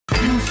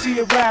see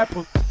a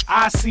rapper,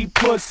 I see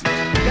pussy.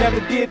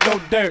 Never did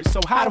no dirt, so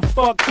how the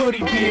fuck could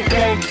he be a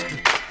gangster?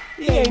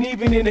 He ain't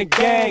even in a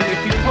gang.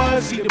 If he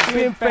was, he'd have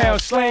been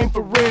found slain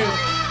for real.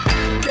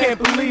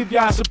 Can't believe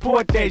y'all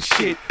support that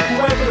shit.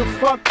 Whoever the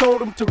fuck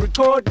told him to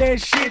record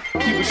that shit,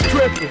 he was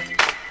tripping.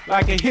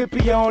 Like a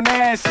hippie on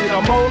acid.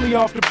 I'm only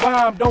off the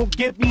bomb, don't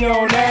get me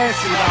on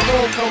acid. I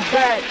won't come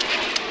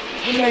back.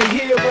 When they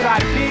hear what I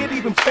did,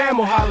 even fam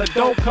will holler,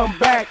 don't come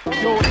back.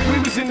 Yo, if we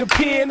was in the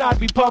pen, I'd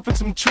be puffing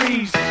some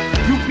trees.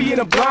 You be in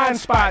a blind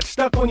spot,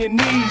 stuck on your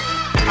knees.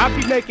 I'd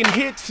be making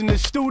hits in the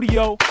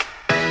studio.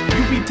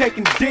 You be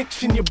taking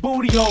dicks in your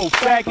booty hole.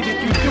 Faggot,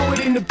 if you do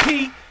it in the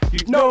P, you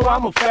know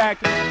I'm a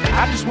factor.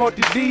 I just want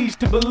the D's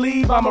to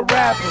believe I'm a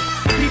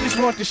rapper. He just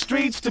want the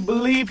streets to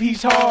believe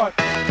he's hard.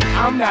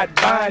 I'm not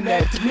buying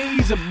that, to me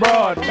he's a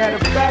broad. Matter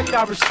of fact,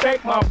 I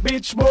respect my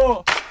bitch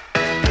more.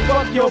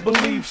 Fuck your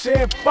beliefs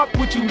and fuck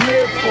what you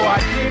live for. I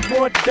did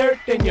more dirt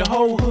than your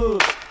whole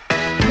hood.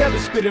 Never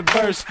spit a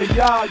verse for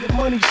y'all, your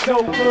money's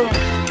no good.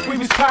 If we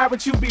was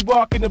pirates, you'd be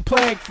walking the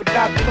plank for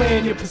not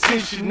playing your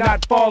position,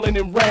 not falling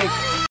in rank.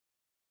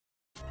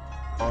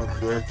 I'm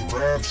the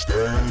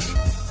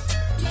TheRapStash.